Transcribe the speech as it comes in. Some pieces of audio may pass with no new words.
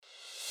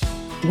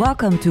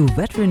Welcome to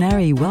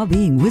Veterinary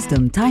Wellbeing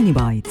Wisdom Tiny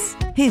Bites.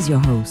 Here's your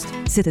host,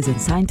 citizen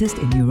scientist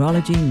in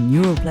neurology,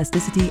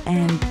 neuroplasticity,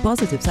 and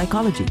positive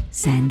psychology,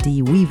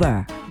 Sandy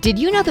Weaver. Did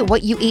you know that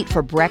what you eat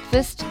for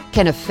breakfast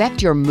can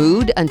affect your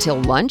mood until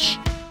lunch?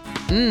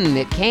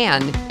 It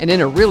can, and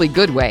in a really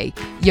good way.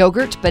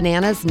 Yogurt,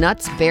 bananas,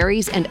 nuts,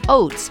 berries, and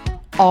oats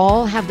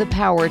all have the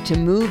power to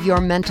move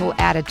your mental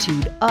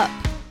attitude up.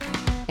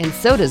 And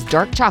so does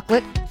dark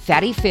chocolate,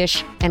 fatty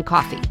fish, and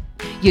coffee.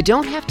 You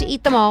don't have to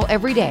eat them all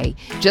every day.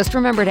 Just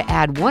remember to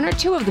add one or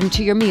two of them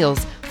to your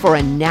meals for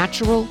a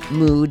natural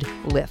mood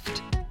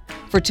lift.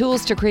 For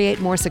tools to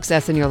create more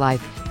success in your life,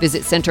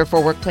 visit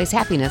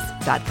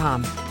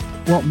centerforworkplacehappiness.com.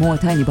 Want more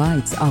tiny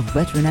bites of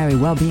veterinary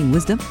well-being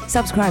wisdom?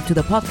 Subscribe to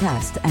the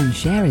podcast and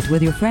share it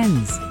with your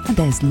friends. And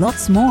there's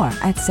lots more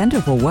at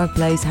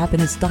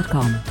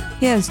centerforworkplacehappiness.com.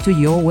 Here's to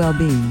your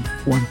well-being,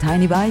 one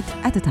tiny bite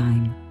at a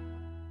time.